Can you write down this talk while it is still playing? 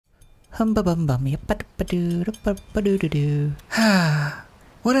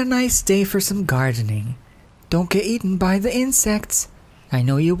What a nice day for some gardening. Don't get eaten by the insects. I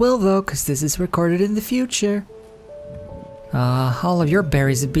know you will though, cause this is recorded in the future. All of your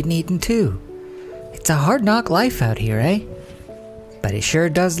berries have been eaten too. It's a hard knock life out here, eh? But it sure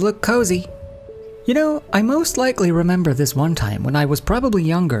does look cozy. You know, I most likely remember this one time when I was probably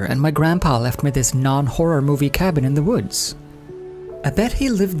younger and my grandpa left me this non-horror movie cabin in the woods. I bet he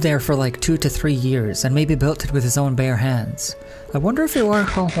lived there for like 2 to 3 years and maybe built it with his own bare hands. I wonder if it was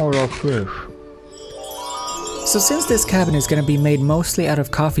a horror proof. So since this cabin is going to be made mostly out of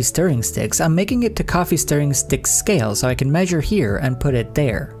coffee stirring sticks, I'm making it to coffee stirring stick scale so I can measure here and put it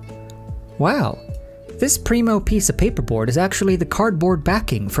there. Wow. This primo piece of paperboard is actually the cardboard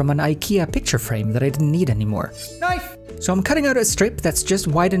backing from an IKEA picture frame that I didn't need anymore. Knife! So I'm cutting out a strip that's just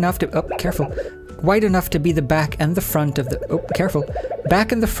wide enough to, oh, careful. Wide enough to be the back and the front of the, oh, careful.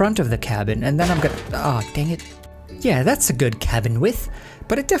 Back and the front of the cabin, and then I'm gonna, oh, dang it. Yeah, that's a good cabin width,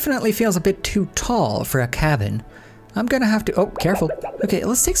 but it definitely feels a bit too tall for a cabin. I'm gonna have to, oh, careful. Okay,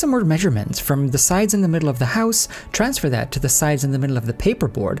 let's take some more measurements from the sides in the middle of the house, transfer that to the sides in the middle of the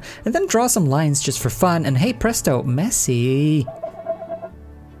paperboard, and then draw some lines just for fun, and hey presto, messy.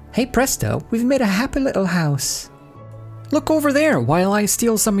 Hey presto, we've made a happy little house. Look over there while I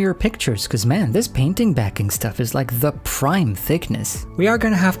steal some of your pictures, cause man, this painting backing stuff is like the prime thickness. We are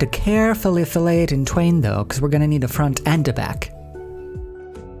gonna have to carefully fillet it in twain though, cause we're gonna need a front and a back.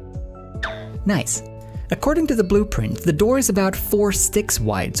 Nice. According to the blueprint, the door is about 4 sticks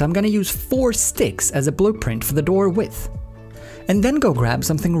wide, so I'm gonna use 4 sticks as a blueprint for the door width. And then go grab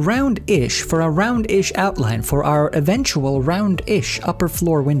something round-ish for a round-ish outline for our eventual round-ish upper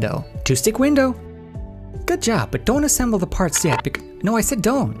floor window. 2-stick window! Good job, but don't assemble the parts yet no, I said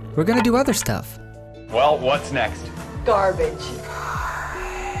don't. We're gonna do other stuff. Well, what's next? Garbage.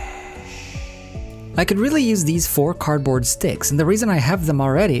 I could really use these 4 cardboard sticks, and the reason I have them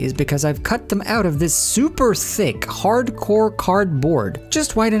already is because I've cut them out of this super thick, hardcore cardboard,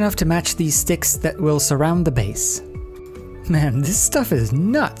 just wide enough to match these sticks that will surround the base. Man, this stuff is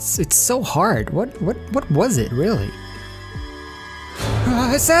nuts. It's so hard. What was it, really?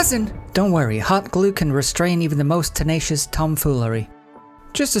 Assassin! Don't worry, hot glue can restrain even the most tenacious tomfoolery.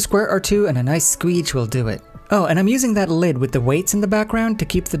 Just a squirt or two and a nice squeege will do it. Oh, and I'm using that lid with the weights in the background to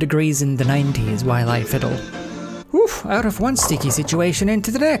keep the degrees in the 90s while I fiddle. Oof, out of one sticky situation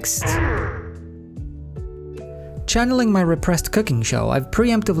into the next. Channeling my repressed cooking show, I've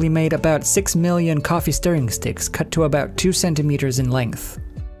preemptively made about 6 million coffee stirring sticks cut to about 2 centimeters in length.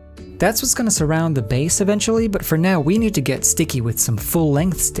 That's what's gonna surround the base eventually, but for now we need to get sticky with some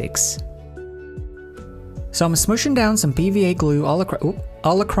full-length sticks. So I'm smushing down some PVA glue all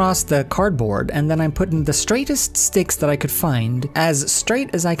across the cardboard, and then I'm putting the straightest sticks that I could find, as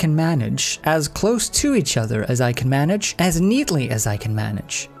straight as I can manage, as close to each other as I can manage, as neatly as I can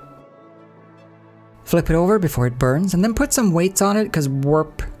manage. Flip it over before it burns, and then put some weights on it, because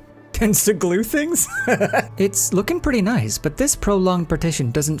warp tends to glue things. It's looking pretty nice, but this prolonged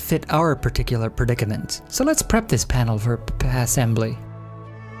partition doesn't fit our particular predicament. So let's prep this panel for assembly.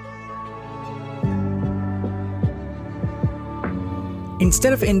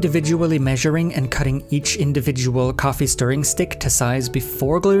 Instead of individually measuring and cutting each individual coffee stirring stick to size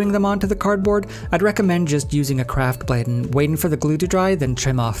before gluing them onto the cardboard, I'd recommend just using a craft blade and waiting for the glue to dry, then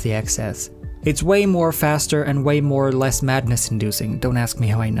trim off the excess. It's way more faster and way more less madness inducing, don't ask me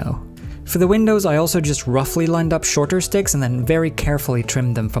how I know. For the windows, I also just roughly lined up shorter sticks and then very carefully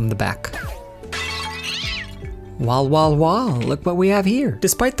trimmed them from the back. Wall, look what we have here.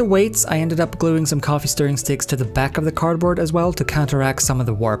 Despite the weights, I ended up gluing some coffee stirring sticks to the back of the cardboard as well to counteract some of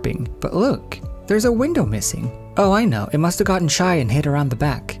the warping. But look, there's a window missing. Oh, I know, it must have gotten shy and hit around the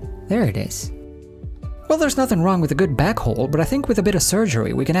back. There it is. Well, there's nothing wrong with a good back hole, but I think with a bit of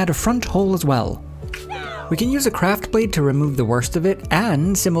surgery, we can add a front hole as well. We can use a craft blade to remove the worst of it,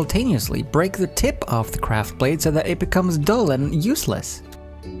 and simultaneously break the tip off the craft blade so that it becomes dull and useless.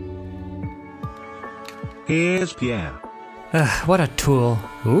 Here's Pierre. What a tool.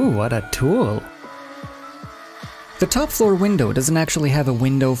 Ooh, what a tool. The top floor window doesn't actually have a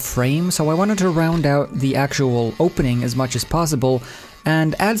window frame, so I wanted to round out the actual opening as much as possible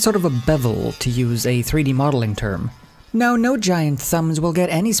and add sort of a bevel, to use a 3D modeling term. Now, no giant thumbs will get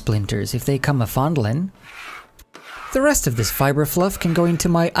any splinters if they come a-fondlin'. The rest of this fiber fluff can go into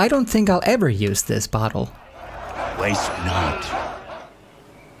my I don't think I'll ever use this bottle. Waste not.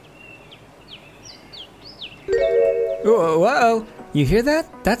 Whoa, you hear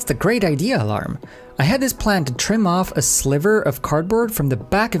that? That's the great idea alarm. I had this plan to trim off a sliver of cardboard from the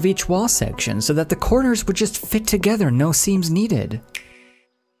back of each wall section so that the corners would just fit together, no seams needed.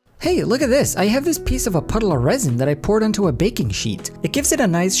 Hey, look at this! I have this piece of a puddle of resin that I poured onto a baking sheet. It gives it a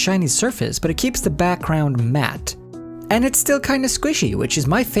nice shiny surface, but it keeps the background matte. And it's still kinda squishy, which is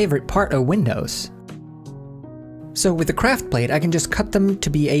my favorite part of Windows. So with the craft plate, I can just cut them to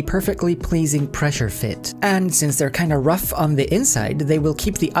be a perfectly pleasing pressure fit. And since they're kinda rough on the inside, they will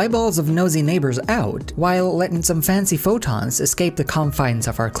keep the eyeballs of nosy neighbors out, while letting some fancy photons escape the confines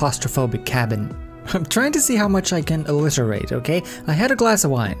of our claustrophobic cabin. I'm trying to see how much I can alliterate, okay? I had a glass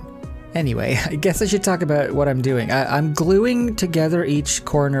of wine. Anyway, I guess I should talk about what I'm doing. I'm gluing together each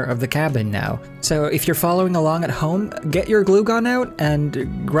corner of the cabin now. So if you're following along at home, get your glue gun out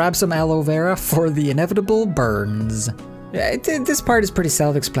and grab some aloe vera for the inevitable burns. This part is pretty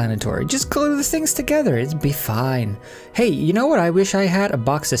self-explanatory. Just glue the things together, it'll be fine. Hey, you know what I wish I had? A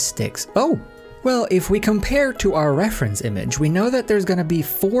box of sticks. Oh! Well, if we compare to our reference image, we know that there's gonna be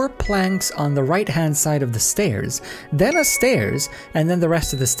 4 planks on the right-hand side of the stairs, then a stairs, and then the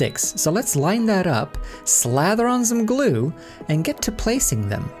rest of the sticks. So let's line that up, slather on some glue, and get to placing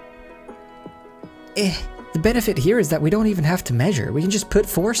them. The benefit here is that we don't even have to measure. We can just put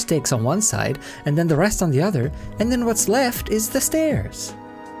 4 sticks on one side, and then the rest on the other, and then what's left is the stairs.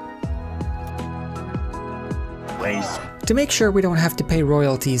 Waste. To make sure we don't have to pay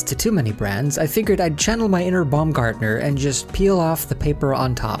royalties to too many brands, I figured I'd channel my inner Baumgartner and just peel off the paper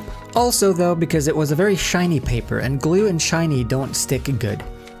on top. Also though, because it was a very shiny paper and glue and shiny don't stick good.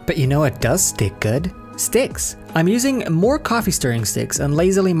 But you know what does stick good? Sticks! I'm using more coffee stirring sticks and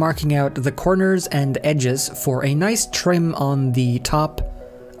lazily marking out the corners and edges for a nice trim on the top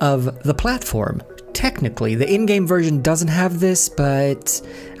of the platform. Technically, the in-game version doesn't have this, but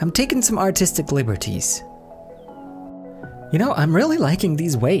I'm taking some artistic liberties. You know, I'm really liking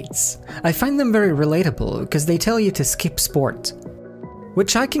these weights. I find them very relatable because they tell you to skip sport,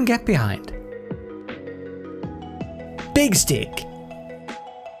 which I can get behind. Big stick.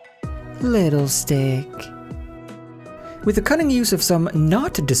 Little stick. With the cunning use of some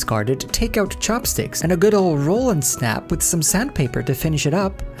not discarded takeout chopsticks and a good old roll and snap with some sandpaper to finish it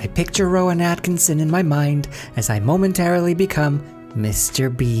up, I picture Rowan Atkinson in my mind as I momentarily become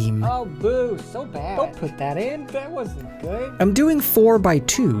Mr. Beam. Oh boo, so bad. Don't put that in, that wasn't good. I'm doing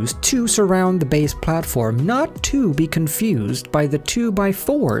 4x2s to surround the base platform, not to be confused by the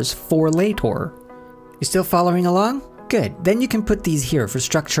 2x4s for later. You still following along? Good, then you can put these here for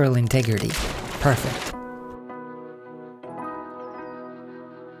structural integrity. Perfect.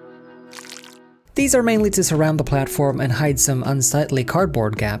 These are mainly to surround the platform and hide some unsightly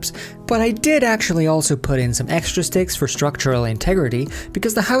cardboard gaps, but I did actually also put in some extra sticks for structural integrity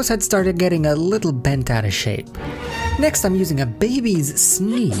because the house had started getting a little bent out of shape. Next, I'm using a baby's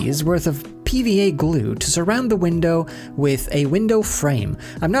sneeze worth of PVA glue to surround the window with a window frame.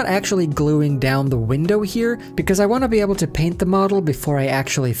 I'm not actually gluing down the window here because I want to be able to paint the model before I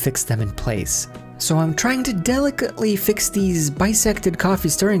actually fix them in place. So I'm trying to delicately fix these bisected coffee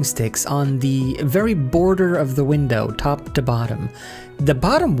stirring sticks on the very border of the window, top to bottom. The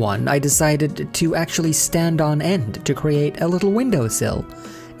bottom one I decided to actually stand on end to create a little windowsill.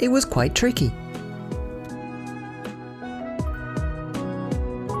 It was quite tricky.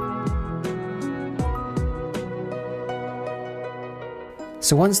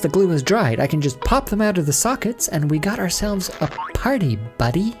 So once the glue is dried, I can just pop them out of the sockets and we got ourselves a party,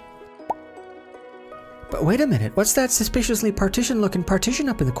 buddy. But wait a minute, what's that suspiciously partition-looking partition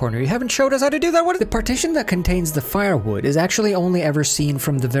up in the corner? You haven't showed us how to do that? What? The partition that contains the firewood is actually only ever seen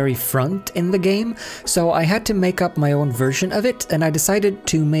from the very front in the game, so I had to make up my own version of it, and I decided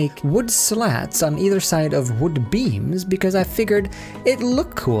to make wood slats on either side of wood beams because I figured it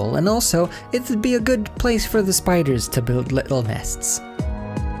looked cool, and also it would be a good place for the spiders to build little nests.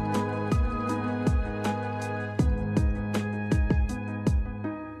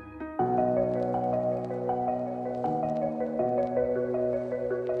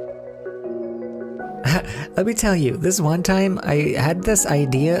 Let me tell you, this one time I had this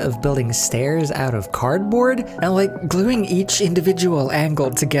idea of building stairs out of cardboard and like gluing each individual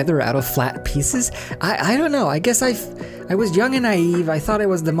angle together out of flat pieces. I don't know, I guess I was young and naive. I thought it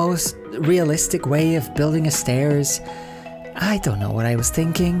was the most realistic way of building a stairs. I don't know what I was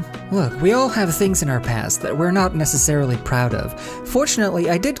thinking. Look, we all have things in our past that we're not necessarily proud of. Fortunately,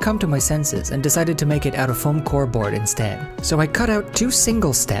 I did come to my senses and decided to make it out of foam core board instead. So I cut out 2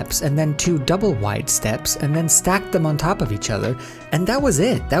 single steps and then 2 double wide steps and then stacked them on top of each other, and that was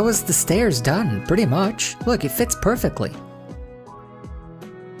it. That was the stairs done, pretty much. Look, it fits perfectly.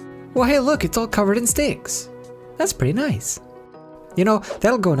 Well, hey look, it's all covered in sticks. That's pretty nice. You know,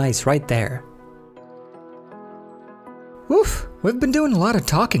 that'll go nice right there. Oof, we've been doing a lot of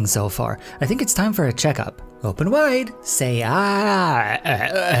talking so far. I think it's time for a checkup. Open wide, say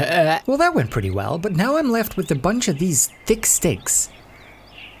ah. Well, that went pretty well, but now I'm left with a bunch of these thick sticks.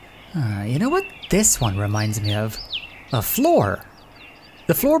 You know what this one reminds me of? A floor.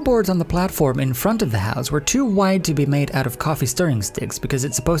 The floorboards on the platform in front of the house were too wide to be made out of coffee stirring sticks because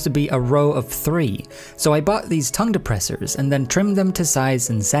it's supposed to be a row of 3. So I bought these tongue depressors and then trimmed them to size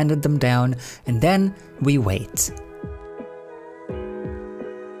and sanded them down, and then we wait.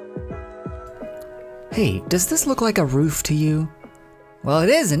 Hey, does this look like a roof to you? Well, it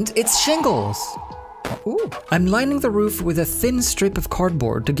isn't, it's shingles. Ooh. I'm lining the roof with a thin strip of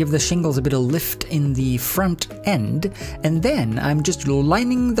cardboard to give the shingles a bit of lift in the front end, and then I'm just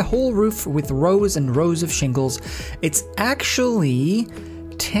lining the whole roof with rows and rows of shingles. It's actually,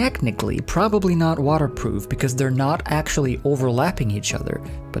 technically, probably not waterproof because they're not actually overlapping each other,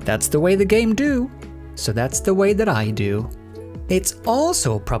 but that's the way the game do, so that's the way that I do. It's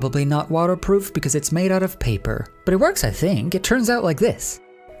also probably not waterproof because it's made out of paper, but it works, I think. It turns out like this.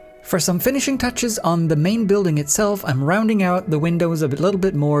 For some finishing touches on the main building itself, I'm rounding out the windows a little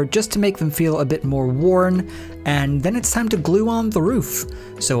bit more just to make them feel a bit more worn, and then it's time to glue on the roof.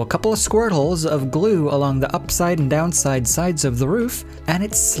 So a couple of squirtles of glue along the upside and downside sides of the roof, and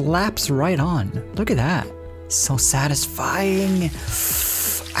it slaps right on. Look at that. So satisfying.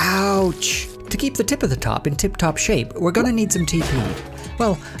 Ouch. To keep the tip of the top in tip-top shape, we're gonna need some TP.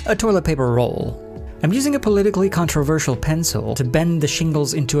 Well, a toilet paper roll. I'm using a politically controversial pencil to bend the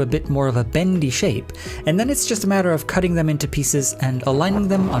shingles into a bit more of a bendy shape, and then it's just a matter of cutting them into pieces and aligning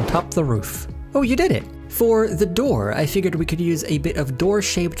them on top of the roof. Oh, you did it! For the door, I figured we could use a bit of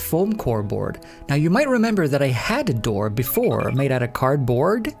door-shaped foam core board. Now you might remember that I had a door before made out of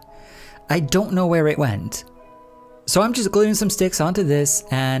cardboard. I don't know where it went. So I'm just gluing some sticks onto this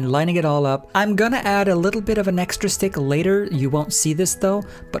and lining it all up. I'm gonna add a little bit of an extra stick later, you won't see this though,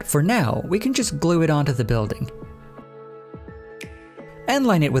 but for now, we can just glue it onto the building. And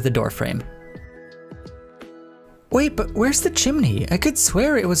line it with the door frame. Wait, but where's the chimney? I could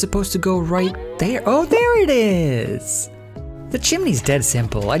swear it was supposed to go right there. Oh, there it is! The chimney's dead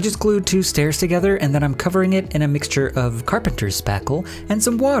simple. I just glued 2 stairs together and then I'm covering it in a mixture of carpenter's spackle and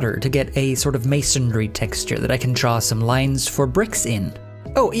some water to get a sort of masonry texture that I can draw some lines for bricks in.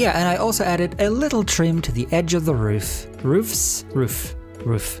 Oh yeah, and I also added a little trim to the edge of the roof. Roof.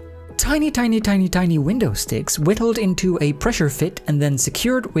 Tiny, tiny, tiny, tiny window sticks whittled into a pressure fit and then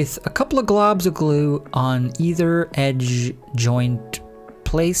secured with a couple of globs of glue on either edge joint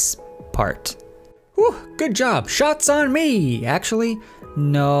place part. Whew, good job, shots on me! Actually,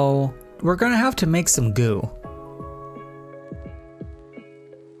 no, we're gonna have to make some goo.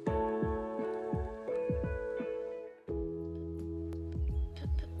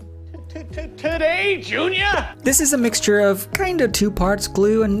 Today, Junior? This is a mixture of kinda 2 parts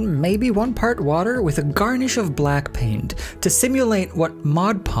glue and maybe 1 part water with a garnish of black paint to simulate what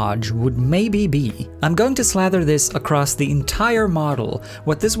Mod Podge would maybe be. I'm going to slather this across the entire model.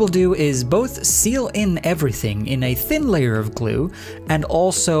 What this will do is both seal in everything in a thin layer of glue and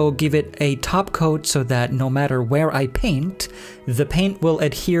also give it a top coat so that no matter where I paint, the paint will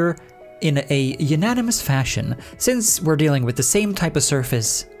adhere in a unanimous fashion since we're dealing with the same type of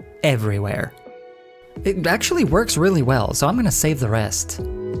surface everywhere. It actually works really well, so I'm gonna save the rest.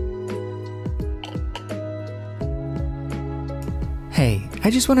 Hey,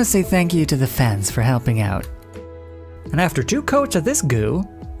 I just want to say thank you to the fans for helping out. And after 2 coats of this goo,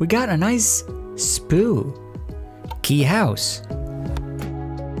 we got a nice spoo. Key house.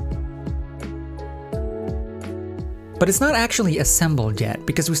 But it's not actually assembled yet,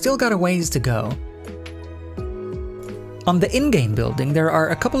 because we still got a ways to go. On the in-game building, there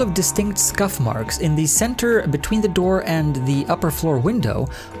are a couple of distinct scuff marks in the center between the door and the upper floor window,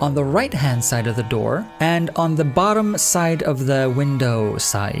 on the right-hand side of the door, and on the bottom side of the window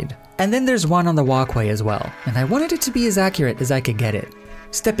side. And then there's one on the walkway as well, and I wanted it to be as accurate as I could get it.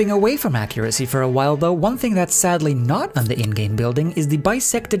 Stepping away from accuracy for a while though, one thing that's sadly not on the in-game building is the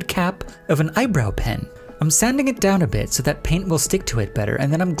bisected cap of an eyebrow pen. I'm sanding it down a bit so that paint will stick to it better,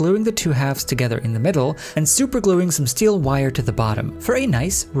 and then I'm gluing the 2 halves together in the middle and super gluing some steel wire to the bottom for a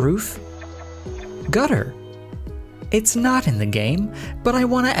nice roof gutter. It's not in the game, but I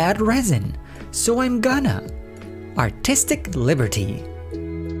want to add resin, so I'm gonna. Artistic liberty.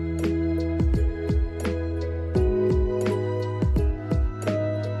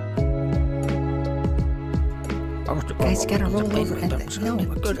 Guys, you gotta roll over and no,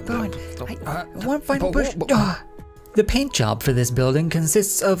 keep going. One final push. The paint job for this building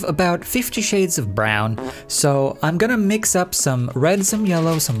consists of about 50 shades of brown, so I'm gonna mix up some red, some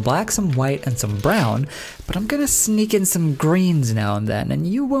yellow, some black, some white, and some brown, but I'm gonna sneak in some greens now and then, and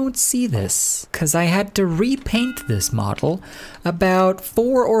you won't see this, cause I had to repaint this model about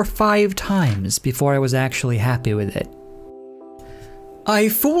 4 or 5 times before I was actually happy with it. I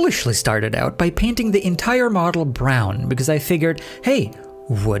foolishly started out by painting the entire model brown because I figured, hey,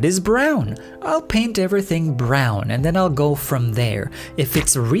 wood is brown. I'll paint everything brown and then I'll go from there. If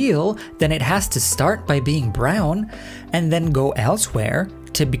it's real, then it has to start by being brown and then go elsewhere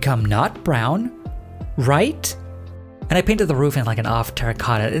to become not brown, right? And I painted the roof in like an off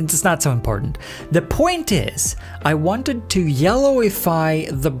terracotta. It's not so important. The point is, I wanted to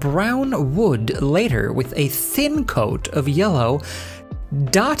yellowify the brown wood later with a thin coat of yellow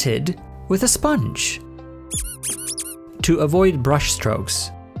dotted with a sponge to avoid brush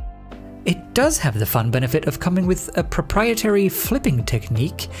strokes. It does have the fun benefit of coming with a proprietary flipping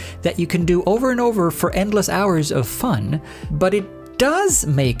technique that you can do over and over for endless hours of fun, but it does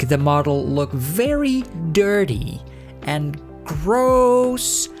make the model look very dirty and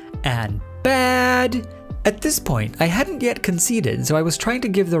gross and bad. At this point, I hadn't yet conceded, so I was trying to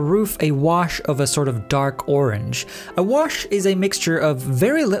give the roof a wash of a sort of dark orange. A wash is a mixture of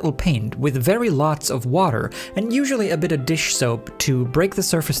very little paint with very lots of water, and usually a bit of dish soap to break the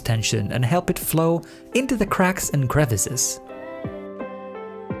surface tension and help it flow into the cracks and crevices.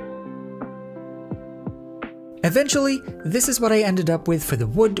 Eventually, this is what I ended up with for the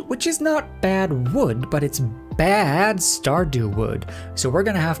wood, which is not bad wood, but it's bad Stardew wood, so we're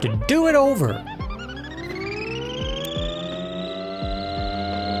gonna have to do it over.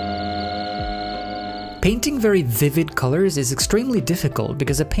 Painting very vivid colors is extremely difficult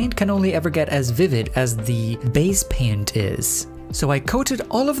because a paint can only ever get as vivid as the base paint is. So I coated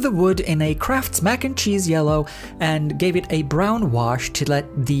all of the wood in a Kraft's mac and cheese yellow and gave it a brown wash to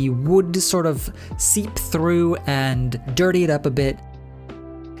let the wood sort of seep through and dirty it up a bit.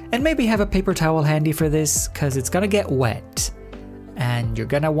 And maybe have a paper towel handy for this because it's gonna get wet and you're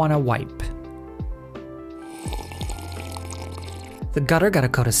gonna wanna wipe. The gutter got a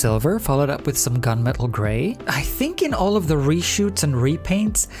coat of silver, followed up with some gunmetal gray. I think in all of the reshoots and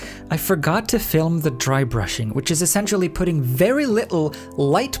repaints, I forgot to film the dry brushing, which is essentially putting very little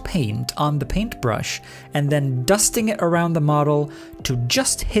light paint on the paintbrush and then dusting it around the model to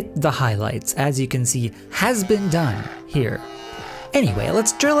just hit the highlights, as you can see has been done here. Anyway,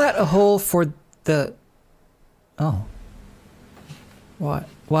 let's drill out a hole for the... Oh. What?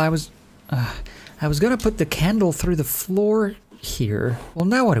 Well, I was gonna put the candle through the floor here. Well,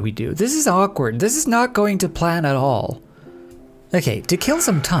 now what do we do? This is awkward. This is not going to plan at all. Okay, to kill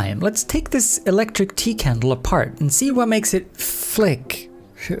some time, let's take this electric tea candle apart and see what makes it flick.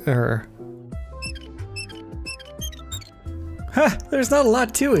 Huh, there's not a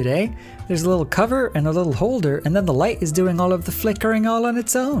lot to it, eh? There's a little cover and a little holder, and then the light is doing all of the flickering all on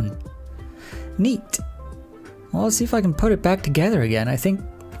its own. Neat. Well, let's see if I can put it back together again. I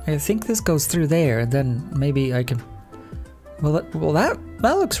think this goes through there, and then maybe I can... Well,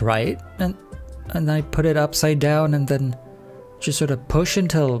 that looks right. And I put it upside down and then just sort of push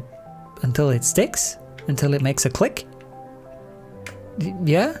until it sticks, until it makes a click.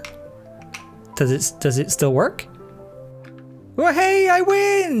 Yeah? Does it still work? Well, hey, I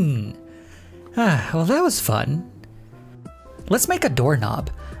win! Ah, well, that was fun. Let's make a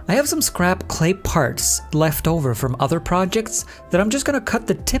doorknob. I have some scrap clay parts left over from other projects that I'm just gonna cut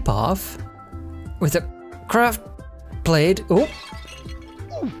the tip off with a craft blade,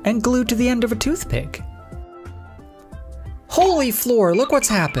 and glued to the end of a toothpick. Holy floor, look what's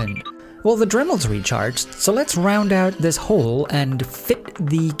happened! Well, the Dremel's recharged, so let's round out this hole and fit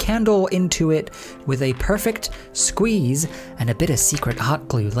the candle into it with a perfect squeeze and a bit of secret hot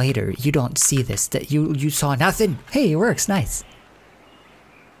glue later. You don't see this, that you saw nothing. Hey, it works, nice.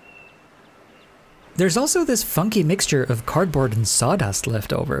 There's also this funky mixture of cardboard and sawdust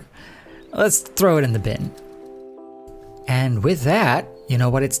left over. Let's throw it in the bin. And with that, you know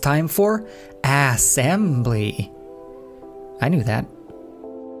what it's time for? Assembly. I knew that.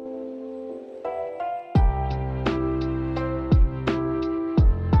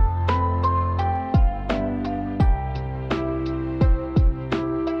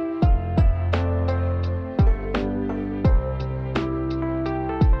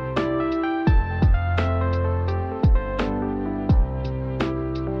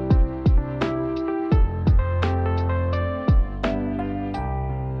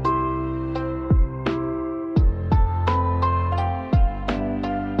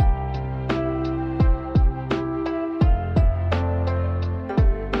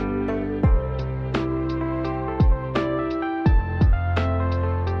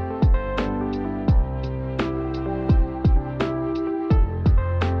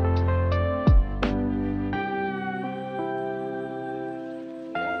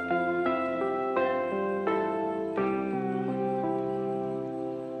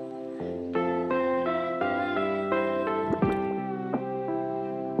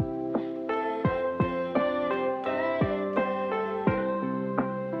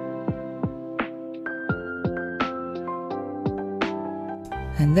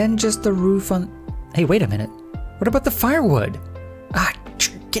 And then just the roof on... Hey, wait a minute. What about the firewood? Ah,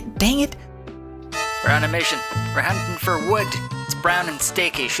 dang it. We're on a mission. We're hunting for wood. It's brown and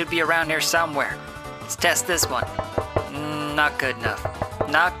sticky. Should be around here somewhere. Let's test this one. Not good enough.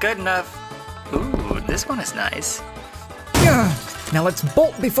 Not good enough. Ooh, this one is nice. Now let's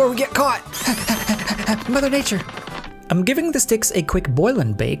bolt before we get caught. Mother Nature. I'm giving the sticks a quick boil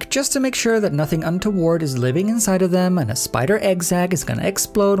and bake just to make sure that nothing untoward is living inside of them and a spider egg sac is gonna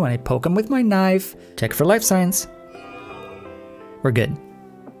explode when I poke them with my knife. Check for life signs. We're good.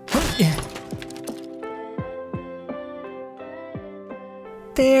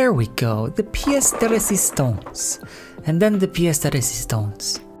 There we go, the pièce de résistance. And then the pièce de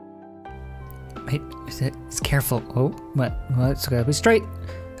résistance. Wait, it's careful. Oh, what? Well, it's gotta be straight.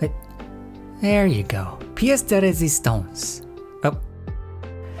 There you go. Pièce de résistance. Oh.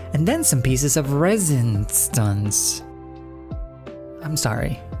 And then some pieces of resistance. I'm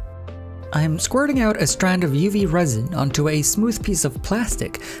sorry. I'm squirting out a strand of UV resin onto a smooth piece of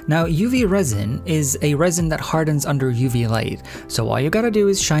plastic. Now, UV resin is a resin that hardens under UV light. So all you gotta do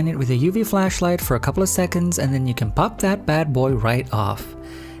is shine it with a UV flashlight for a couple of seconds and then you can pop that bad boy right off.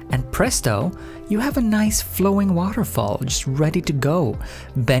 And presto, you have a nice flowing waterfall just ready to go.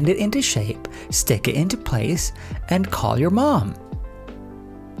 Bend it into shape, stick it into place, and call your mom.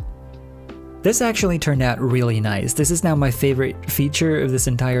 This actually turned out really nice. This is now my favorite feature of this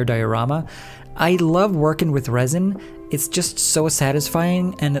entire diorama. I love working with resin. It's just so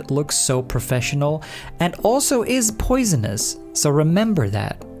satisfying and it looks so professional and also is poisonous. So remember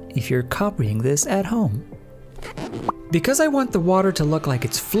that if you're copying this at home. Because I want the water to look like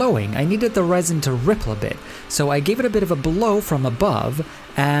it's flowing, I needed the resin to ripple a bit. So I gave it a bit of a blow from above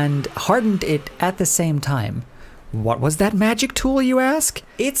and hardened it at the same time. What was that magic tool, you ask?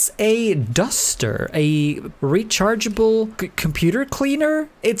 It's a duster, a rechargeable computer cleaner.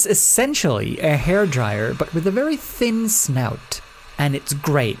 It's essentially a hairdryer, but with a very thin snout. And it's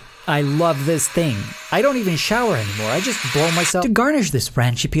great. I love this thing. I don't even shower anymore, I just blow myself. To garnish this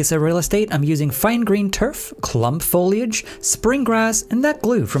branchy piece of real estate, I'm using fine green turf, clump foliage, spring grass, and that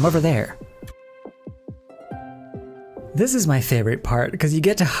glue from over there. This is my favorite part because you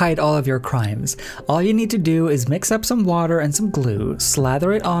get to hide all of your crimes. All you need to do is mix up some water and some glue,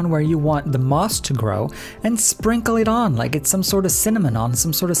 slather it on where you want the moss to grow, and sprinkle it on like it's some sort of cinnamon on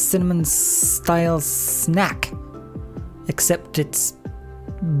some sort of cinnamon style snack. Except it's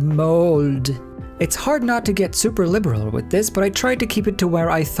mold. It's hard not to get super liberal with this, but I tried to keep it to where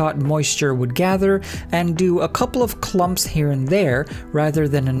I thought moisture would gather and do a couple of clumps here and there rather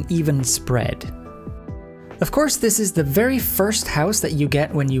than an even spread. Of course, this is the very first house that you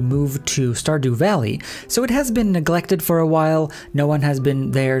get when you move to Stardew Valley, so it has been neglected for a while. No one has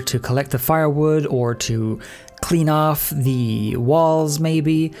been there to collect the firewood or to clean off the walls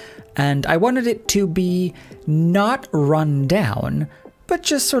maybe, and I wanted it to be not run down, but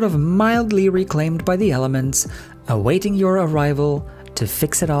just sort of mildly reclaimed by the elements, awaiting your arrival to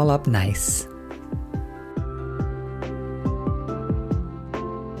fix it all up nice.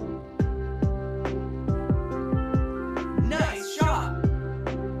 Nice shot!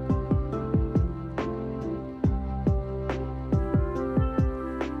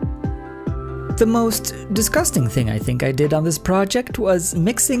 The most disgusting thing I think I did on this project was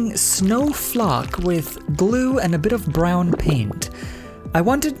mixing snow flock with glue and a bit of brown paint. I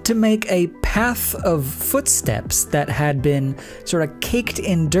wanted to make a path of footsteps that had been sort of caked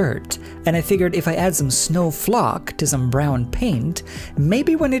in dirt, and I figured if I add some snow flock to some brown paint,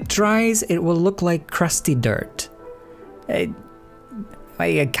 maybe when it dries it will look like crusty dirt. It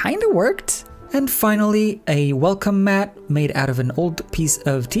kinda worked. And finally, a welcome mat made out of an old piece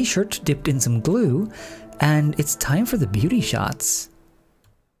of t-shirt dipped in some glue, and it's time for the beauty shots.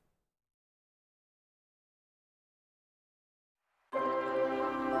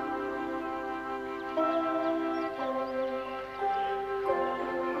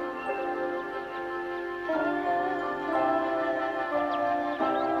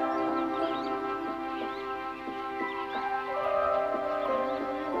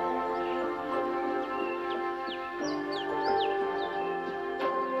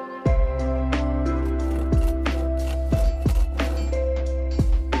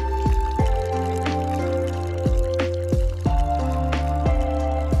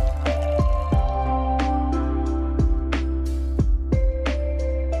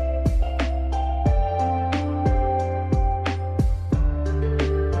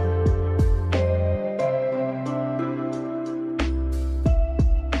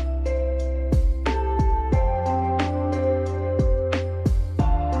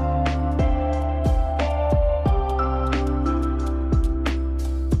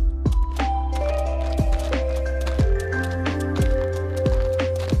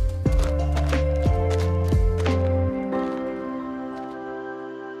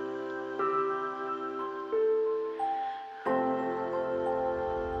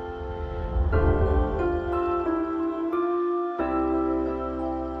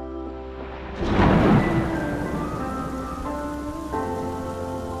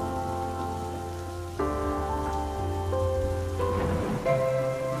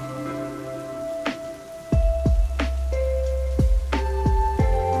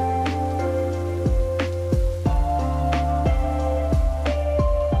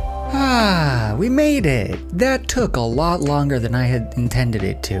 made it! That took a lot longer than I had intended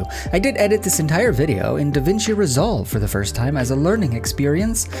it to. I did edit this entire video in DaVinci Resolve for the first time as a learning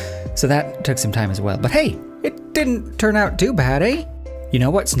experience, so that took some time as well. But hey, it didn't turn out too bad, eh? You know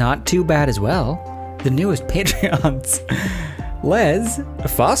what's not too bad as well? The newest Patreons. Les,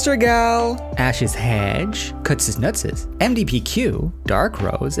 Foster Gal, Ash's Hedge, Kutz's Nutses, MDPQ, Dark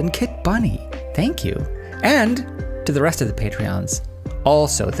Rose, and Kit Bunny. Thank you. And to the rest of the Patreons,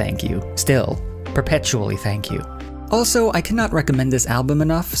 also thank you. Still, perpetually thank you. Also, I cannot recommend this album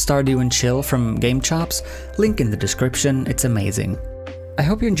enough, Stardew Chill from Game Chops. Link in the description, it's amazing. I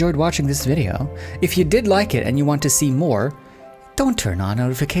hope you enjoyed watching this video. If you did like it and you want to see more, don't turn on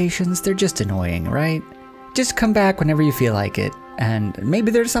notifications, they're just annoying, right? Just come back whenever you feel like it, and maybe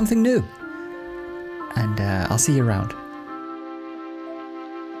there's something new. And I'll see you around.